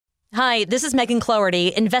Hi, this is Megan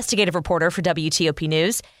Cloherty, investigative reporter for WTOP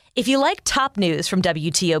News. If you like top news from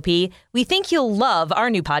WTOP, we think you'll love our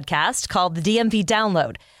new podcast called The DMV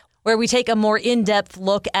Download, where we take a more in-depth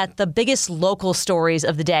look at the biggest local stories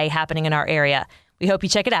of the day happening in our area. We hope you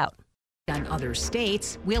check it out. On other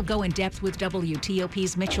states, we'll go in depth with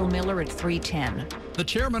WTOP's Mitchell Miller at 3:10. The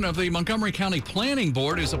chairman of the Montgomery County Planning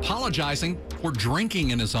Board is apologizing for drinking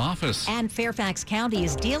in his office. And Fairfax County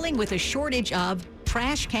is dealing with a shortage of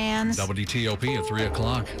trash cans. WTOP at 3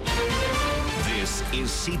 o'clock. This is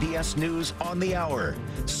CBS News on the Hour,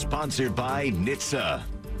 sponsored by NHTSA.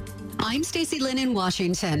 I'm Stacey Lynn in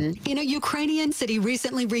Washington. In a Ukrainian city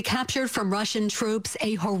recently recaptured from Russian troops,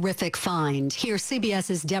 a horrific find. Here's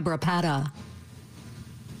CBS's Deborah Patta.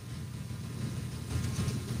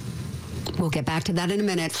 We'll get back to that in a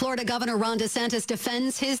minute. Florida Governor Ron DeSantis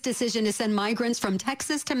defends his decision to send migrants from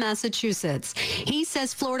Texas to Massachusetts. He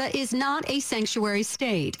says Florida is not a sanctuary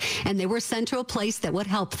state, and they were sent to a place that would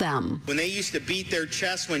help them. When they used to beat their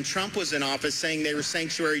chest when Trump was in office saying they were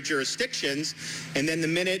sanctuary jurisdictions, and then the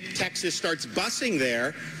minute Texas starts busing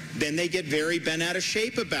there, then they get very bent out of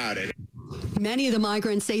shape about it. Many of the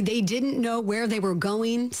migrants say they didn't know where they were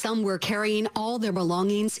going. Some were carrying all their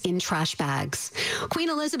belongings in trash bags. Queen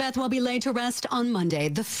Elizabeth will be laid to rest on Monday.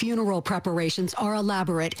 The funeral preparations are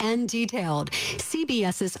elaborate and detailed.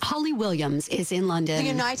 CBS's Holly Williams is in London.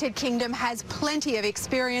 The United Kingdom has plenty of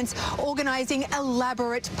experience organising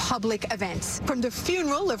elaborate public events. From the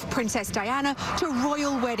funeral of Princess Diana to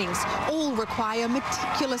royal weddings, all require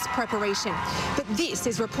meticulous preparation. But this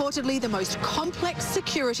is reportedly the most complex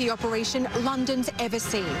security operation London's ever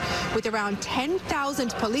seen, with around 10,000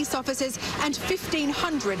 police officers and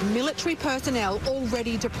 1,500 military personnel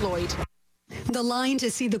already deployed. The line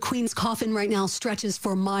to see the Queen's coffin right now stretches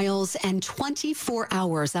for miles and 24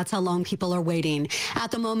 hours. That's how long people are waiting.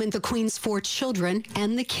 At the moment, the Queen's 4 children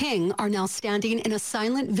and the King are now standing in a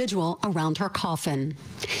silent vigil around her coffin.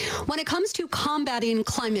 When it comes to combating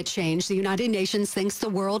climate change, the United Nations thinks the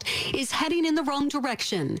world is heading in the wrong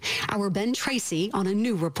direction. Our Ben Tracy on a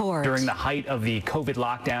new report. During the height of the COVID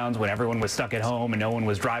lockdowns, when everyone was stuck at home and no one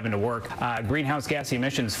was driving to work, greenhouse gas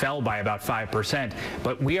emissions fell by about 5%.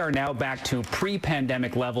 But we are now back to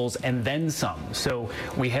pre-pandemic levels and then some. So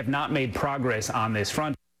we have not made progress on this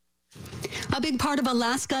front. A big part of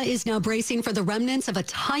Alaska is now bracing for the remnants of a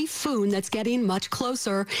typhoon that's getting much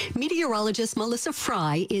closer. Meteorologist Melissa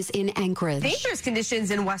Fry is in Anchorage. Dangerous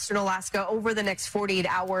conditions in western Alaska over the next 48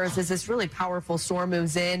 hours as this really powerful storm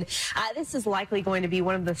moves in. This is likely going to be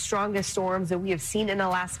one of the strongest storms that we have seen in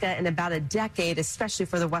Alaska in about a decade, especially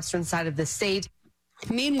for the western side of the state.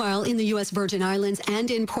 Meanwhile, in the U.S. Virgin Islands and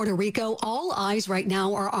in Puerto Rico, all eyes right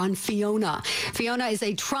now are on Fiona. Fiona is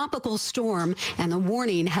a tropical storm, and a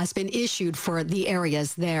warning has been issued for the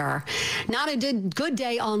areas there. Not a good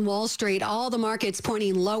day on Wall Street. All the markets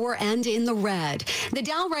pointing lower and in the red. The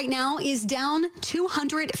Dow right now is down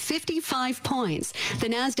 255 points. The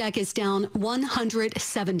Nasdaq is down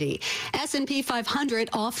 170. S&P 500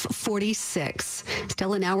 off 46.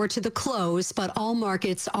 Still an hour to the close, but all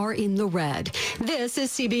markets are in the red. This is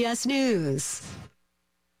CBS News.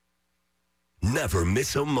 Never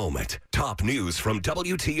miss a moment. Top news from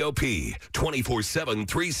WTOP. 24/7,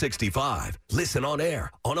 365. Listen on air,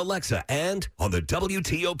 on Alexa, and on the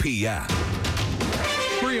WTOP app.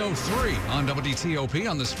 3:03 on WTOP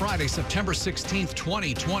on this Friday, September 16th,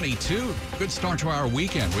 2022. Good start to our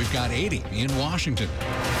weekend. We've got 80 in Washington.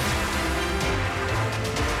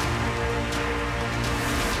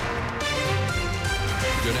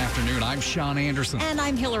 Good afternoon. I'm Sean Anderson. And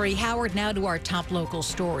I'm Hillary Howard. Now to our top local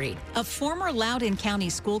story. A former Loudoun County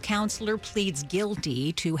school counselor pleads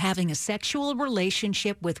guilty to having a sexual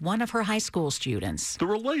relationship with one of her high school students. The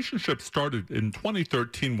relationship started in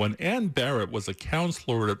 2013 when Ann Barrett was a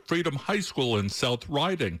counselor at Freedom High School in South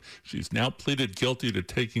Riding. She's now pleaded guilty to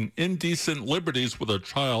taking indecent liberties with a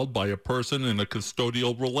child by a person in a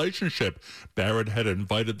custodial relationship. Barrett had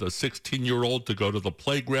invited the 16-year-old to go to the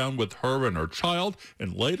playground with her and her child,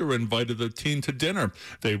 and later invited the teen to dinner.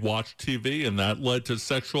 They watched TV, and that led to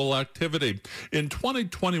sexual activity. In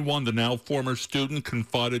 2021, the now former student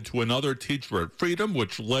confided to another teacher at Freedom,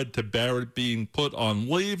 which led to Barrett being put on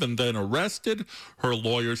leave and then arrested. Her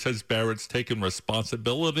lawyer says Barrett's taken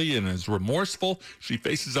responsibility and is remorseful. She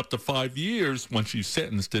faces up to 5 years when she's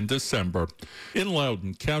sentenced in December. In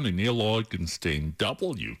Loudoun County, Neil Augenstein,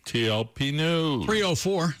 WTOP News.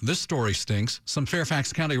 3:04. This story stinks. Some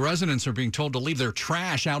Fairfax County residents are being told to leave their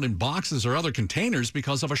trash out in boxes or other containers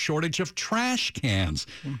because of a shortage of trash cans.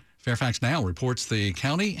 Fairfax Now reports the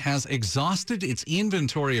county has exhausted its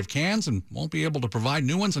inventory of cans and won't be able to provide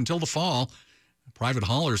new ones until the fall. Private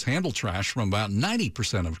haulers handle trash from about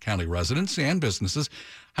 90% of county residents and businesses.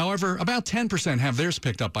 However, about 10% have theirs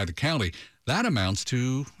picked up by the county. That amounts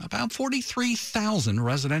to about 43,000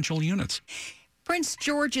 residential units. Prince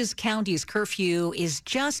George's County's curfew is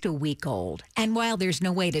just a week old. And while there's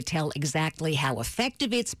no way to tell exactly how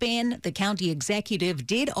effective it's been, the county executive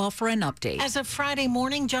did offer an update. As of Friday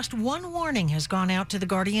morning, just one warning has gone out to the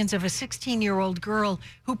guardians of a 16-year-old girl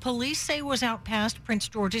who police say was out past Prince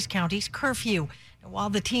George's County's curfew. While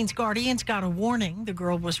the teen's guardians got a warning, the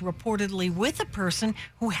girl was reportedly with a person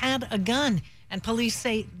who had a gun. And police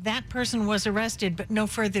say that person was arrested, but no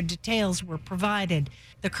further details were provided.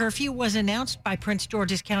 The curfew was announced by Prince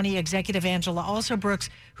George's County Executive Angela Alsobrooks,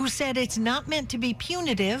 who said it's not meant to be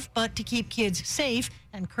punitive, but to keep kids safe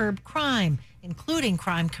and curb crime, including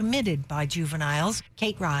crime committed by juveniles.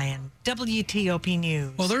 Kate Ryan, WTOP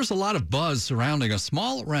News. Well, there's a lot of buzz surrounding a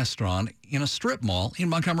small restaurant in a strip mall in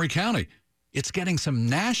Montgomery County. It's getting some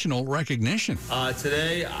national recognition.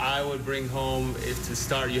 Today, I would bring home, to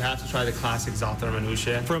start, you have to try the classic Za'atar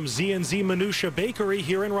Manouche. From Z&Z Manouche Bakery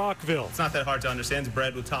here in Rockville. It's not that hard to understand. It's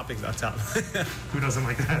bread with toppings on top. Who doesn't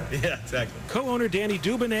like that? Yeah, exactly. Co-owner Danny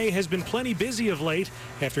Dubonnet has been plenty busy of late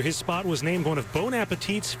after his spot was named one of Bon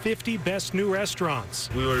Appetit's 50 best new restaurants.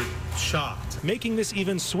 We were shocked. Making this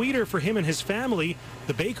even sweeter for him and his family,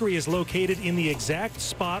 the bakery is located in the exact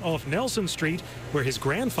spot off Nelson Street where his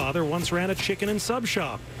grandfather once ran a chicken and sub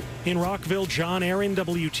shop. In Rockville, John Aaron,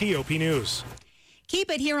 WTOP News. Keep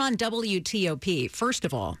it here on WTOP. First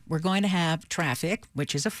of all, we're going to have traffic,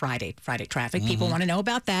 which is a Friday traffic. People want to know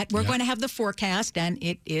about that. We're going to have the forecast, and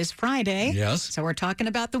it is Friday. Yes. So we're talking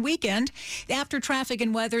about the weekend. After traffic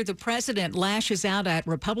and weather, the president lashes out at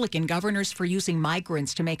Republican governors for using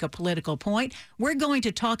migrants to make a political point. We're going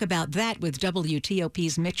to talk about that with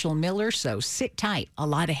WTOP's Mitchell Miller, so sit tight. A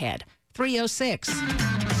lot ahead. 3:06.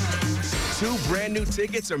 2 brand new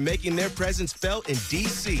tickets are making their presence felt in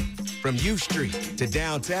D.C. From U Street to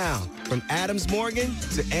downtown, from Adams Morgan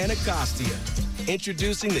to Anacostia.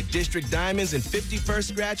 Introducing the District Diamonds and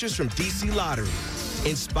 51st Scratchers from D.C. Lottery.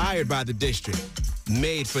 Inspired by the district,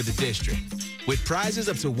 made for the district. With prizes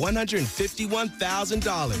up to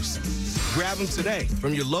 $151,000. Grab them today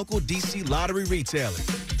from your local D.C. Lottery retailer.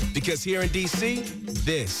 Because here in D.C.,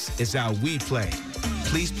 this is how we play.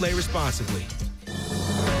 Please play responsibly.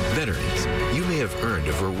 Veterans, you may have earned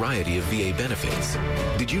a variety of VA benefits.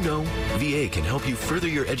 Did you know VA can help you further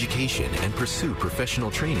your education and pursue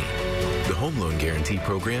professional training? The Home Loan Guarantee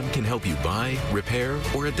Program can help you buy, repair,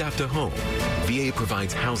 or adapt a home. VA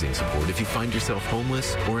provides housing support if you find yourself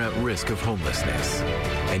homeless or at risk of homelessness.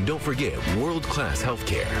 And don't forget world-class health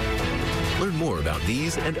care. Learn more about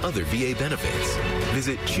these and other VA benefits.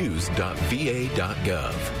 Visit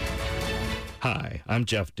choose.va.gov. Hi, I'm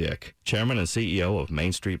Jeff Dick, Chairman and CEO of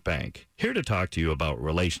Main Street Bank, here to talk to you about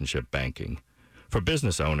relationship banking. For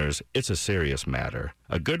business owners, it's a serious matter.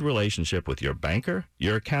 A good relationship with your banker,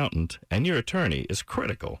 your accountant, and your attorney is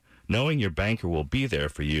critical. Knowing your banker will be there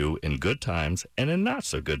for you in good times and in not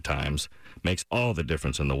so good times makes all the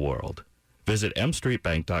difference in the world. Visit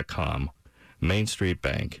mstreetbank.com. Main Street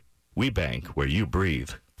Bank. We bank where you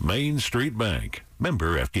breathe. Main Street Bank.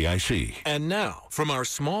 Member FDIC. And now, from our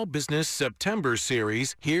Small Business September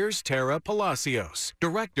series, here's Tara Palacios,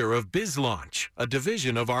 Director of BizLaunch, a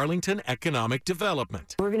division of Arlington Economic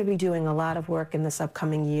Development. We're going to be doing a lot of work in this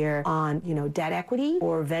upcoming year on, debt equity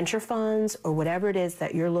or venture funds or whatever it is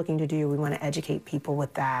that you're looking to do. We want to educate people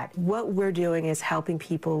with that. What we're doing is helping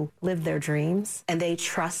people live their dreams, and they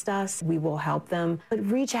trust us. We will help them, but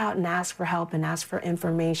reach out and ask for help and ask for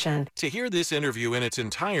information. To hear this interview in its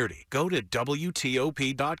entirety, go to WTOP.com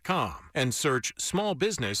and search Small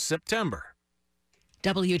Business September.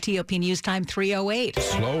 WTOP News Time 3:08.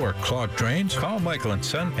 Slow or clogged drains? Call Michael &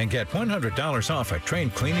 Son and get $100 off at drain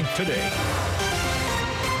cleaning today.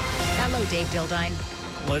 Hello, Dave Dildine.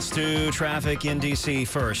 Let's do traffic in D.C.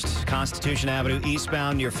 first. Constitution Avenue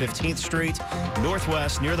eastbound near 15th Street.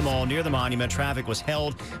 Northwest near the mall, near the monument. Traffic was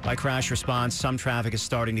held by crash response. Some traffic is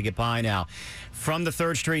starting to get by now. From the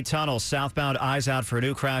 3rd Street Tunnel, southbound eyes out for a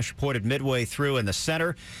new crash reported midway through in the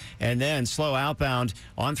center. And then slow outbound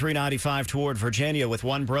on 395 toward Virginia with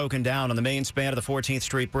one broken down on the main span of the 14th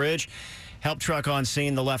Street Bridge. Help truck on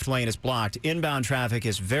scene. The left lane is blocked. Inbound traffic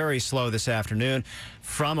is very slow this afternoon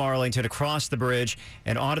from Arlington across the bridge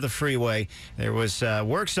and onto the freeway. There was a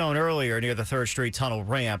work zone earlier near the 3rd Street Tunnel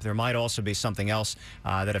ramp. There might also be something else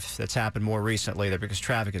that's happened more recently there because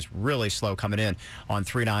traffic is really slow coming in on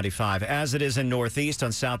 395. As it is in Northeast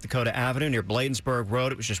on South Dakota Avenue near Bladensburg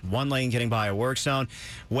Road, it was just one lane getting by a work zone.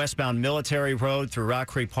 Westbound Military Road through Rock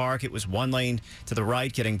Creek Park, it was one lane to the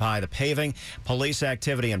right getting by the paving. Police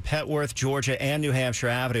activity in Petworth. Georgia and New Hampshire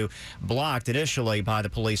Avenue blocked initially by the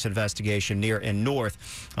police investigation near and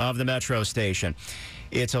north of the metro station.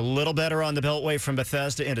 It's a little better on the Beltway from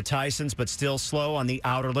Bethesda into Tysons, but still slow on the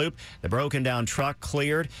outer loop. The broken down truck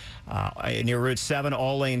cleared near Route 7.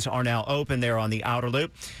 All lanes are now open there on the outer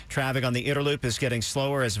loop. Traffic on the inner loop is getting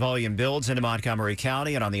slower as volume builds into Montgomery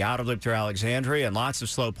County and on the outer loop through Alexandria, and lots of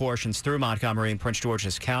slow portions through Montgomery and Prince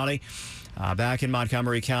George's County. Back in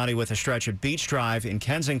Montgomery County with a stretch of Beach Drive in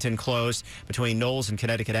Kensington closed between Knowles and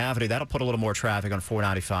Connecticut Avenue. That'll put a little more traffic on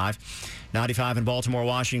 495. 95 in Baltimore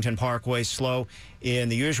Washington Parkway slow in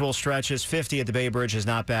the usual stretches. 50 at the Bay Bridge is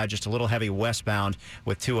not bad, just a little heavy westbound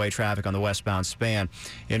with two-way traffic on the westbound span.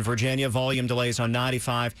 In Virginia, volume delays on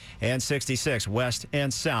 95 and 66 west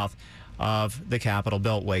and south of the Capital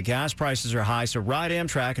Beltway. Gas prices are high, so ride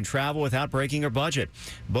Amtrak and travel without breaking your budget.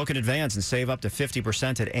 Book in advance and save up to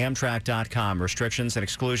 50% at Amtrak.com. Restrictions and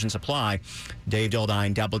exclusions apply. Dave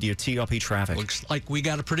Dildine, WTOP Traffic. Looks like we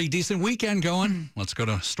got a pretty decent weekend going. Let's go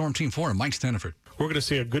to Storm Team 4 and Mike Staniford. We're going to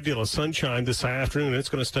see a good deal of sunshine this afternoon. It's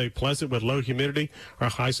going to stay pleasant with low humidity. Our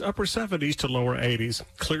highs upper 70s to lower 80s.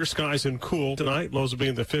 Clear skies and cool tonight. Lows will be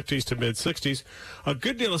in the 50s to mid 60s. A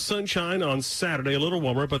good deal of sunshine on Saturday, a little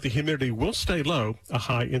warmer, but the humidity will stay low, a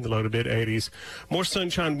high in the low to mid 80s. More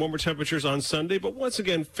sunshine, warmer temperatures on Sunday, but once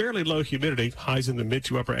again, fairly low humidity. Highs in the mid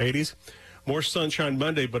to upper 80s. More sunshine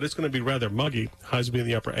Monday, but it's going to be rather muggy. Highs will be in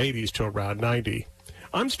the upper 80s to around 90.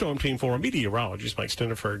 I'm Storm Team 4 meteorologist Mike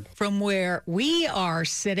Steniford. From where we are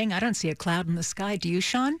sitting, I don't see a cloud in the sky. Do you,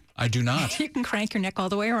 Sean? I do not. You can crank your neck all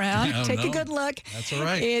the way around. No, Take no. a good look. That's all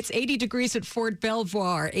right. It's 80 degrees at Fort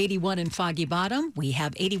Belvoir, 81 in Foggy Bottom. We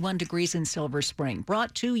have 81 degrees in Silver Spring.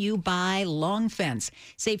 Brought to you by Long Fence.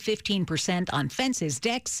 Save 15% on fences,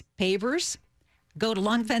 decks, pavers. Go to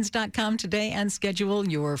longfence.com today and schedule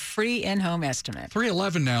your free in-home estimate.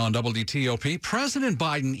 3:11 now on WTOP. President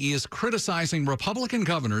Biden is criticizing Republican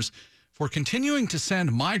governors for continuing to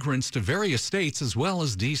send migrants to various states as well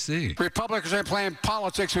as D.C. Republicans are playing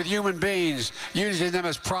politics with human beings, using them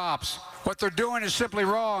as props. What they're doing is simply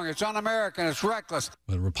wrong. It's un-American. It's reckless.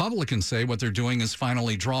 The Republicans say what they're doing is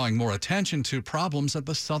finally drawing more attention to problems at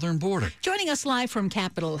the southern border. Joining us live from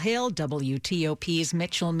Capitol Hill, WTOP's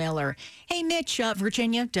Mitchell Miller. Hey, Mitch,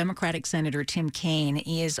 Virginia Democratic Senator Tim Kaine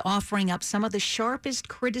is offering up some of the sharpest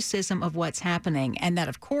criticism of what's happening, and that,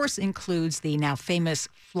 of course, includes the now famous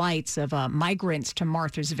flights of migrants to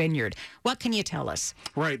Martha's Vineyard. What can you tell us?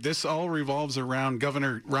 Right. This all revolves around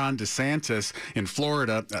Governor Ron DeSantis in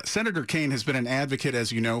Florida. Senator Kaine has been an advocate,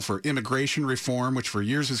 as you know, for immigration reform, which for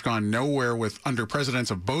years has gone nowhere under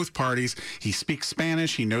presidents of both parties. He speaks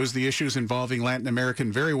Spanish. He knows the issues involving Latin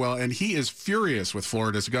American very well, and he is furious with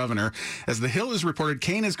Florida's governor. As The Hill has reported,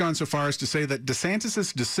 Kaine has gone so far as to say that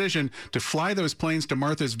DeSantis' decision to fly those planes to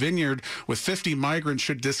Martha's Vineyard with 50 migrants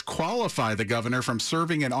should disqualify the governor from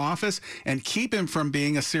serving in office and keep him from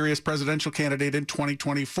being a serious presidential candidate in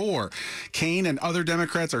 2024. Kaine and other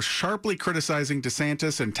Democrats are sharply criticizing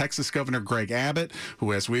DeSantis and Texas Governor Greg Abbott,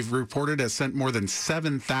 who, as we've reported, has sent more than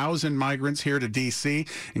 7,000 migrants here to D.C.,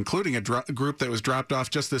 including a group that was dropped off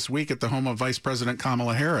just this week at the home of Vice President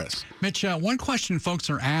Kamala Harris. Mitch, one question folks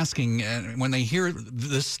are asking when they hear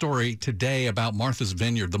this story today about Martha's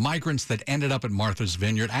Vineyard, the migrants that ended up at Martha's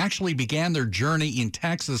Vineyard actually began their journey in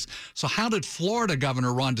Texas. So how did Florida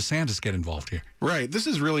Governor Ron DeSantis get involved here? Right. This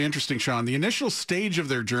is really interesting, Sean. The initial stage of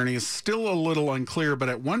their journey is still a little unclear, but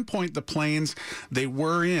at one point the planes they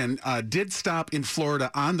were in did stop in Florida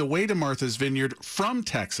on the way to Martha's Vineyard from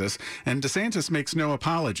Texas, and DeSantis makes no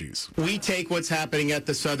apologies. We take what's happening at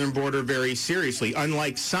the southern border very seriously,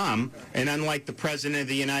 unlike some, and unlike the President of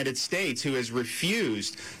the United States, who has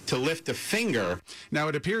refused to lift a finger. Now,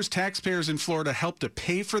 it appears taxpayers in Florida helped to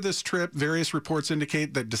pay for this trip. Various reports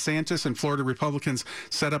indicate that DeSantis and Florida Republicans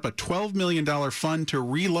set up a $12 million fund to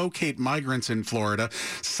relocate migrants in Florida.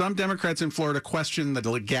 Some Democrats in Florida question the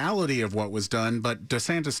legality of what was done, but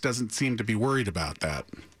DeSantis doesn't seem to be worried about that.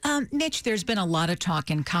 Mitch, there's been a lot of talk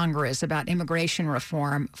in Congress about immigration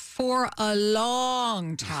reform for a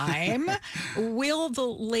long time. Will the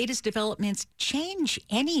latest developments change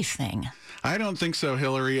anything? I don't think so,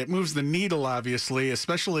 Hillary. It moves the needle, obviously,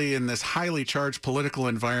 especially in this highly charged political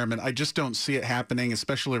environment. I just don't see it happening,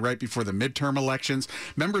 especially right before the midterm elections.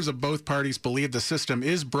 Members of both parties believe the system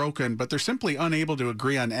is broken, but they're simply unable to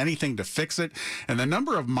agree on anything to fix it. And the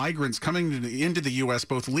number of migrants coming into the U.S.,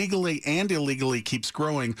 both legally and illegally, keeps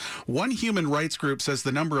growing. growing. One human rights group says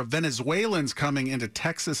the number of Venezuelans coming into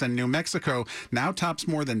Texas and New Mexico now tops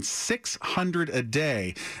more than 600 a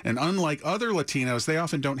day. And unlike other Latinos, they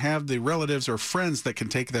often don't have the relatives or friends that can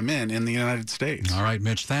take them in the United States. All right,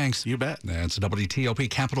 Mitch, thanks. You bet. That's WTOP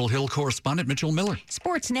Capitol Hill correspondent Mitchell Miller.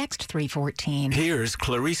 Sports next, 3:14. Here's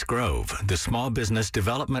Clarice Grove, the Small Business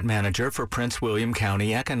Development Manager for Prince William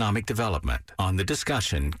County Economic Development, on the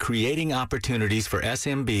discussion Creating Opportunities for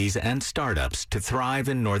SMBs and Startups to Thrive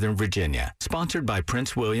in Northern Virginia, sponsored by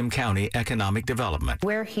Prince William County Economic Development.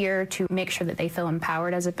 We're here to make sure that they feel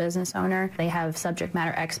empowered as a business owner. They have subject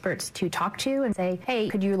matter experts to talk to and say, hey,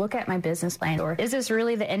 could you look at my business plan? Or is this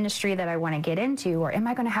really the industry that I want to get into? Or am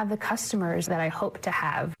I going to have the customers that I hope to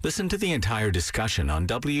have? Listen to the entire discussion on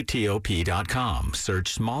WTOP.com.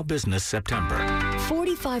 Search Small Business September.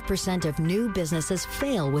 45% of new businesses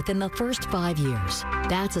fail within the first 5 years.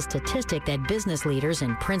 That's a statistic that business leaders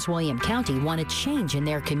in Prince William County want to change in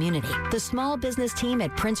their community. The small business team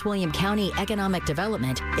at Prince William County Economic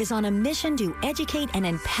Development is on a mission to educate and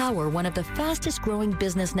empower one of the fastest growing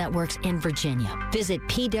business networks in Virginia. Visit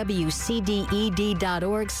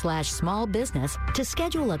pwcded.org/smallbusiness to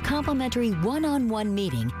schedule a complimentary one-on-one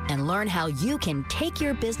meeting and learn how you can take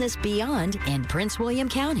your business beyond in Prince William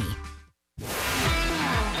County.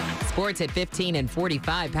 Sports at 15 and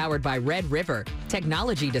 45, powered by Red River.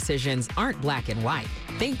 Technology decisions aren't black and white.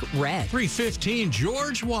 Think red. 3:15,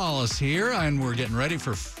 George Wallace here, and we're getting ready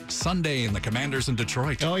for Sunday and the Commanders in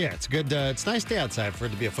Detroit. Oh, yeah. It's good. It's a nice day outside for it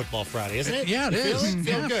to be a football Friday, isn't it? Yeah, it is.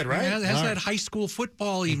 Feel good, right? Yeah, it has that high school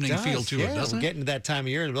football evening feel to it, doesn't we're it? getting to that time of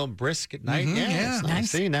year, a little brisk at night. Yeah, It's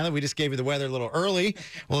nice. See, now that we just gave you the weather a little early,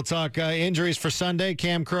 we'll talk injuries for Sunday.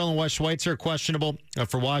 Cam Curl and Wes Schweitzer questionable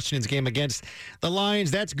for Washington's game against the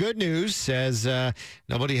Lions. That's good news, as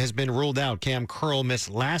nobody has been ruled out. Cam Curl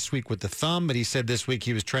missed last week with the thumb, but he said this week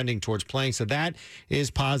he was trending towards playing, so that is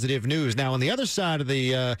positive news. Now, on the other side of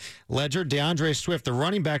the ledger, DeAndre Swift, the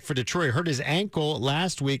running back for Detroit, hurt his ankle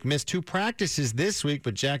last week, missed 2 practices this week,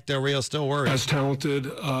 but Jack Del Rio still worried. As talented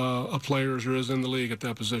a player as there is in the league at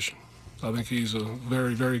that position. I think he's a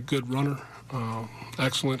very, very good runner,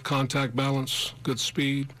 excellent contact balance, good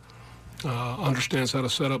speed, understands how to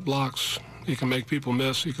set up blocks. He can make people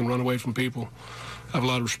miss. He can run away from people. I have a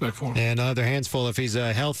lot of respect for him. And another hands full if he's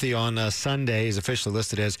healthy on Sunday. He's officially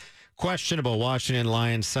listed as questionable. Washington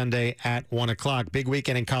Lions Sunday at 1 o'clock. Big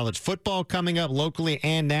weekend in college football coming up locally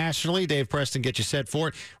and nationally. Dave Preston gets you set for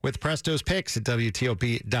it with Presto's Picks at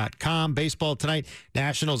WTOP.com. Baseball tonight.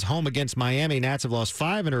 Nationals home against Miami. Nats have lost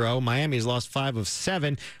 5 in a row. Miami has lost 5 of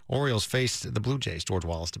 7. Orioles faced the Blue Jays. George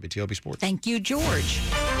Wallace, WTOP Sports. Thank you, George.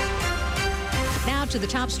 Now to the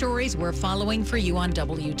top stories we're following for you on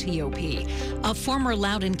WTOP. A former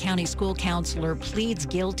Loudoun County school counselor pleads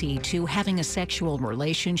guilty to having a sexual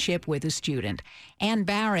relationship with a student. Ann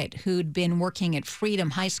Barrett, who'd been working at Freedom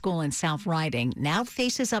High School in South Riding, now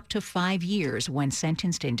faces up to 5 years when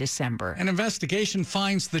sentenced in December. An investigation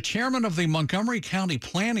finds the chairman of the Montgomery County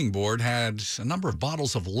Planning Board had a number of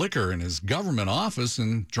bottles of liquor in his government office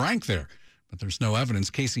and drank there. But there's no evidence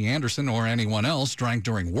Casey Anderson or anyone else drank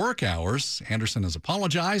during work hours. Anderson has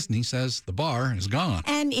apologized, and he says the bar is gone.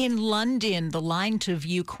 And in London, the line to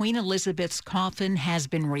view Queen Elizabeth's coffin has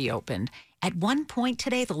been reopened. At one point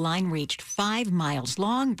today, the line reached 5 miles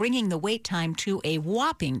long, bringing the wait time to a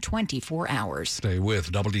whopping 24 hours. Stay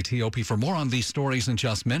with WTOP for more on these stories in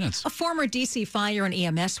just minutes. A former D.C. fire and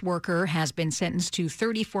EMS worker has been sentenced to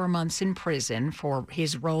 34 months in prison for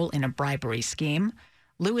his role in a bribery scheme.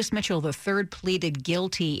 Lewis Mitchell III pleaded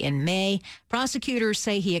guilty in May. Prosecutors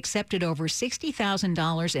say he accepted over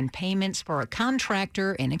 $60,000 in payments for a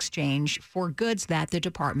contractor in exchange for goods that the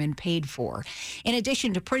department paid for. In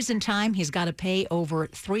addition to prison time, he's got to pay over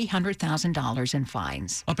 $300,000 in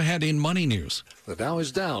fines. Up ahead in Money News. The Dow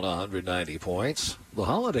is down 190 points. The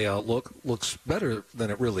holiday outlook looks better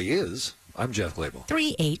than it really is. I'm Jeff Glable.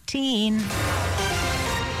 3:18.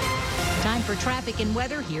 Time for traffic and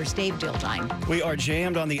weather. Here's Dave Dildine. We are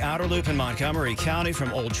jammed on the outer loop in Montgomery County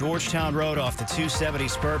from Old Georgetown Road off the 270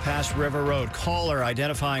 spur past River Road. Caller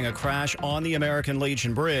identifying a crash on the American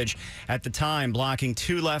Legion Bridge, at the time blocking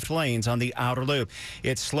 2 left lanes on the outer loop.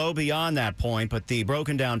 It's slow beyond that point, but the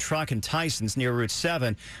broken down truck in Tysons near Route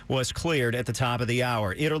 7 was cleared at the top of the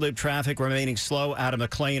hour. Interloop traffic remaining slow out of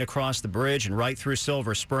McLean across the bridge and right through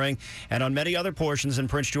Silver Spring. And on many other portions in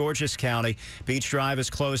Prince George's County, Beach Drive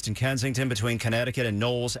is closed in Kensington Arlington between Connecticut and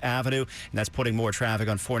Knowles Avenue, and that's putting more traffic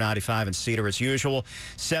on 495 and Cedar as usual.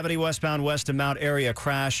 70 westbound west of Mount Area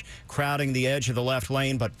crash, crowding the edge of the left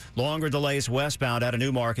lane, but longer delays westbound out of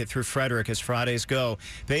Newmarket through Frederick as Fridays go.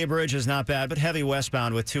 Bay Bridge is not bad, but heavy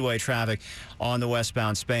westbound with two-way traffic on the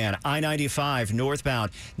westbound span. I-95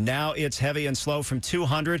 northbound, now it's heavy and slow from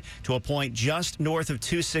 200 to a point just north of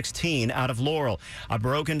 216 out of Laurel. A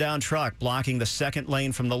broken down truck blocking the second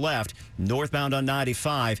lane from the left, northbound on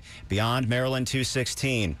 95, beyond Maryland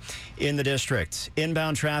 216. In the district,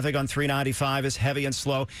 inbound traffic on 395 is heavy and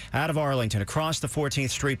slow out of Arlington across the 14th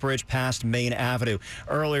Street Bridge past Main Avenue.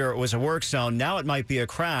 Earlier it was a work zone. Now it might be a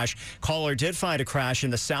crash. Caller did find a crash in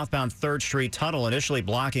the southbound 3rd Street tunnel, initially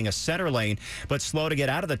blocking a center lane, but slow to get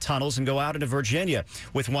out of the tunnels and go out into Virginia,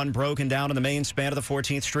 with one broken down in the main span of the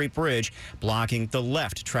 14th Street Bridge, blocking the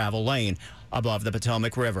left travel lane above the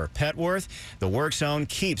Potomac River. Petworth, the work zone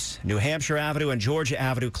keeps New Hampshire Avenue and Georgia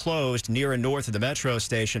Avenue closed near and north of the metro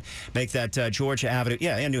station. Make that Georgia Avenue,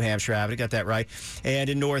 and New Hampshire Avenue, got that right. And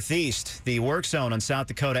in northeast, the work zone on South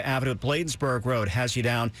Dakota Avenue at Bladensburg Road has you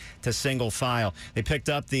down to single file. They picked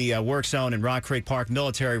up the work zone in Rock Creek Park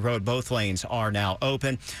Military Road. Both lanes are now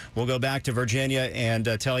open. We'll go back to Virginia and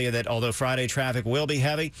tell you that although Friday traffic will be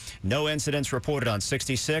heavy, no incidents reported on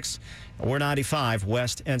 66 or 95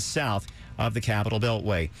 west and south of the Capitol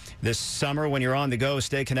Beltway. This summer, when you're on the go,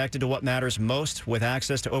 stay connected to what matters most with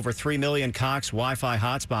access to over 3 million Cox Wi-Fi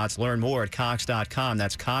hotspots. Learn more at Cox.com.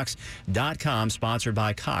 That's Cox.com, sponsored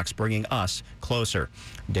by Cox, bringing us closer.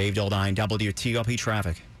 Dave Dildine, WTOP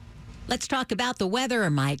Traffic. Let's talk about the weather,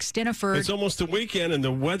 Mike Stiniford. It's almost the weekend, and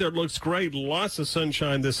the weather looks great. Lots of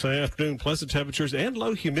sunshine this afternoon, pleasant temperatures, and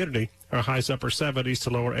low humidity. Our highs upper 70s to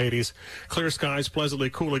lower 80s. Clear skies, pleasantly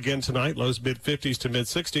cool again tonight. Lows mid-50s to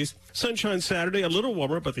mid-60s. Sunshine Saturday, a little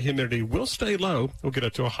warmer, but the humidity will stay low. We'll get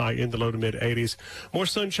up to a high in the low to mid-80s. More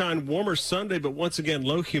sunshine, warmer Sunday, but once again,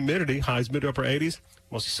 low humidity. Highs mid to upper 80s.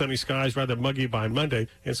 Mostly sunny skies, rather muggy by Monday. And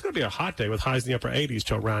it's going to be a hot day with highs in the upper 80s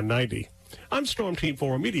to around 90. I'm Storm Team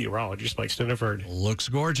 4 meteorologist Mike Stiniford. Looks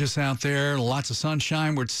gorgeous out there. Lots of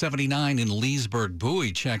sunshine. We're at 79 in Leesburg.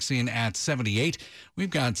 Bowie checks in at 78. We've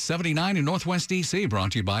got 79 in Northwest D.C.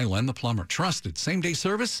 Brought to you by Len the Plumber. Trusted same-day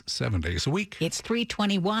service, 7 days a week. It's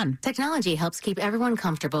 3:21. Technology helps keep everyone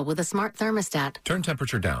comfortable with a smart thermostat. Turn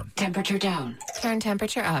temperature down. Temperature down. Turn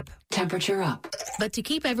temperature up. Temperature up. But to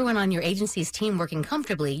keep everyone on your agency's team working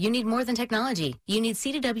comfortably, you need more than technology. You need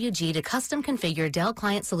CDWG to custom configure Dell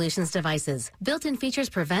Client Solutions devices. Built-in features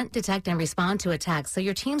prevent, detect, and respond to attacks so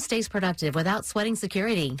your team stays productive without sweating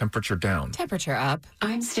security. Temperature down. Temperature up.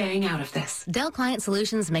 I'm staying out of this. Dell Client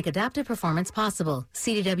Solutions make adaptive performance possible.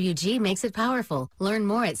 CDWG makes it powerful. Learn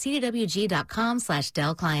more at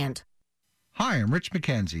cdwg.com/Dell Client. Hi, I'm Rich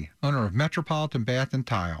McKenzie, owner of Metropolitan Bath and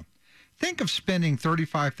Tile. Think of spending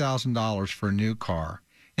 $35,000 for a new car,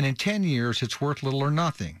 and in 10 years it's worth little or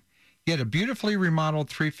nothing. Yet a beautifully remodeled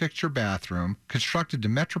 3-fixture bathroom, constructed to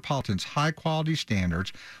Metropolitan's high-quality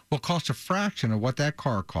standards, will cost a fraction of what that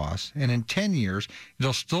car costs, and in 10 years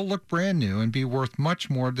it'll still look brand new and be worth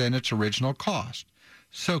much more than its original cost.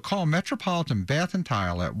 So call Metropolitan Bath and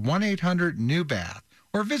Tile at 1-800-NEW-BATH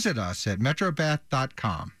or visit us at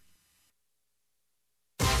metrobath.com.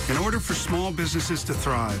 In order for small businesses to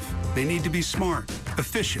thrive, they need to be smart,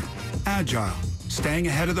 efficient, agile, staying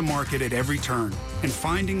ahead of the market at every turn, and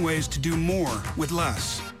finding ways to do more with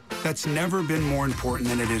less. That's never been more important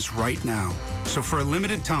than it is right now. So for a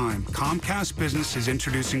limited time, Comcast Business is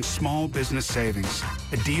introducing Small Business Savings,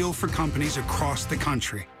 a deal for companies across the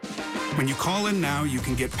country. When you call in now, you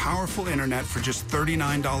can get powerful internet for just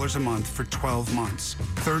 $39 a month for 12 months.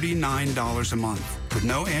 $39 a month with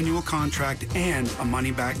no annual contract and a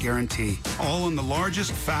money-back guarantee. All on the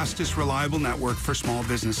largest, fastest, reliable network for small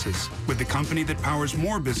businesses with the company that powers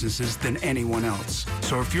more businesses than anyone else.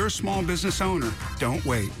 So if you're a small business owner, don't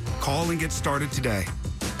wait. Call and get started today.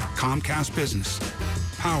 Comcast Business,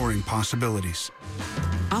 powering possibilities.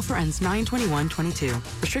 Offer ends 9/21/22.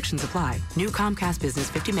 Restrictions apply. New Comcast Business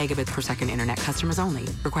 50 megabits per second internet customers only.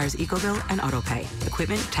 Requires EcoBill and AutoPay.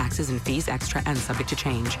 Equipment, taxes, and fees extra and subject to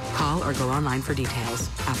change. Call or go online for details.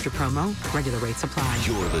 After promo, regular rates apply.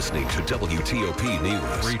 You're listening to WTOP News.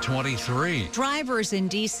 323. Drivers in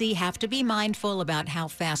D.C. have to be mindful about how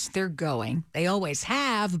fast they're going. They always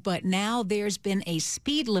have, but now there's been a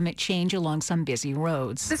speed limit change along some busy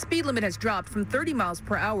roads. The speed limit has dropped from 30 miles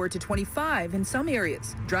per hour to 25 in some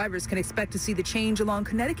areas. Drivers can expect to see the change along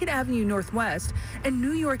Connecticut Avenue Northwest and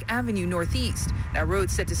New York Avenue Northeast. Now,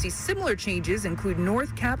 roads set to see similar changes include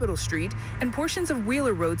North Capitol Street and portions of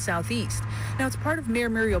Wheeler Road Southeast. Now, it's part of Mayor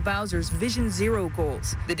Muriel Bowser's Vision Zero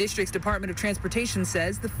goals. The district's Department of Transportation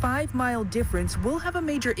says the 5-mile difference will have a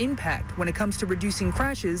major impact when it comes to reducing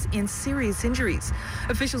crashes and serious injuries.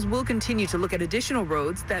 Officials will continue to look at additional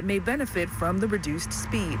roads that may benefit from the reduced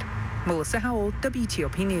speed. Melissa Howell,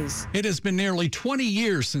 WTOP News. It has been nearly 20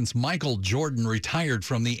 years since Michael Jordan retired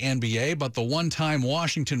from the NBA, but the one-time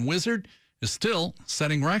Washington Wizard is still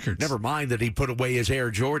setting records. Never mind that he put away his Air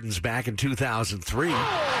Jordans back in 2003.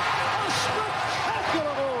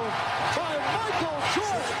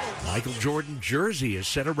 Michael Jordan jersey has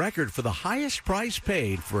set a record for the highest price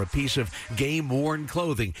paid for a piece of game-worn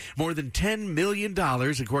clothing, more than $10 million,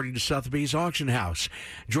 according to Sotheby's auction house.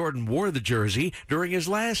 Jordan wore the jersey during his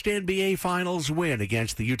last NBA Finals win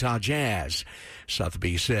against the Utah Jazz.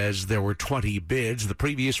 Sotheby's says there were 20 bids. The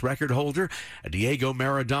previous record holder, a Diego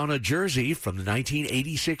Maradona jersey from the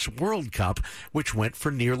 1986 World Cup, which went for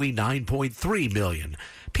nearly $9.3 million.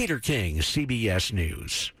 Peter King, CBS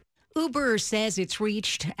News. Uber says it's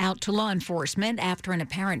reached out to law enforcement after an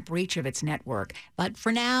apparent breach of its network. But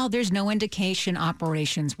for now, there's no indication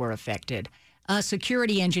operations were affected. A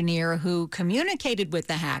security engineer who communicated with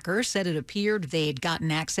the hacker said it appeared they'd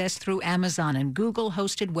gotten access through Amazon and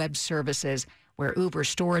Google-hosted web services where Uber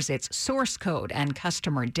stores its source code and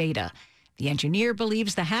customer data. The engineer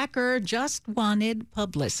believes the hacker just wanted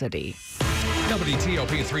publicity. WTOP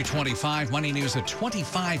 325, Money News at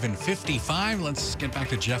 25 and 55. Let's get back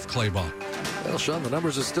to Jeff Clabaugh. Well, Sean, the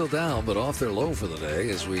numbers are still down, but off their low for the day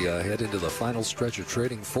as we head into the final stretch of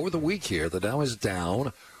trading for the week here. The Dow is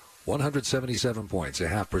down 177 points,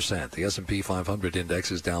 0.5%. The S&P 500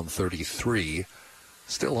 index is down 33,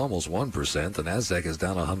 still almost 1%. The NASDAQ is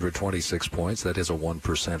down 126 points. That is a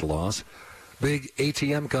 1% loss. Big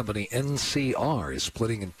ATM company NCR is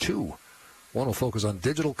splitting in two. One will focus on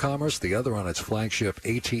digital commerce, the other on its flagship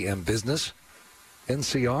ATM business.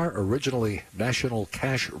 NCR, originally National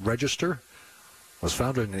Cash Register, was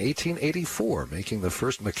founded in 1884, making the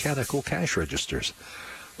first mechanical cash registers.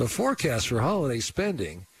 The forecast for holiday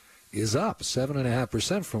spending is up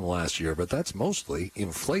 7.5% from last year, but that's mostly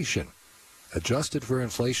inflation. Adjusted for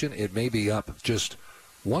inflation, it may be up just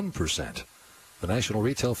 1%. The National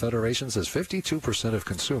Retail Federation says 52% of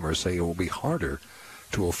consumers say it will be harder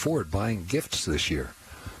to afford buying gifts this year.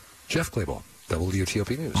 Jeff Clabaugh,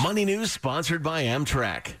 WTOP News. Money News sponsored by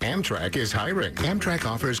Amtrak. Amtrak is hiring. Amtrak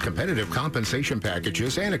offers competitive compensation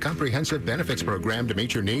packages and a comprehensive benefits program to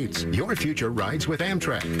meet your needs. Your future rides with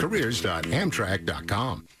Amtrak.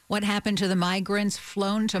 Careers.amtrak.com. What happened to the migrants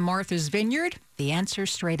flown to Martha's Vineyard? The answer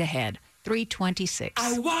straight ahead. 326.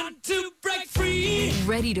 I want to break free.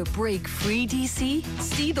 Ready to break free, DC?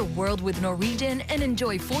 See the world with Norwegian and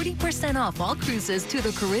enjoy 40% off all cruises to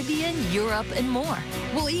the Caribbean, Europe, and more.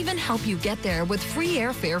 We'll even help you get there with free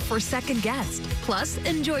airfare for second guest. Plus,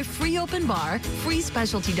 enjoy free open bar, free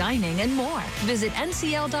specialty dining, and more. Visit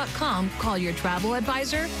ncl.com, call your travel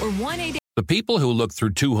advisor, or 1-888. The people who looked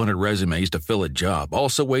through 200 resumes to fill a job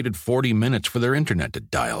also waited 40 minutes for their internet to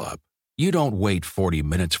dial up. You don't wait 40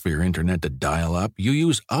 minutes for your internet to dial up. You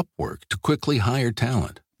use Upwork to quickly hire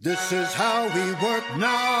talent. This is how we work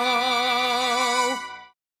now.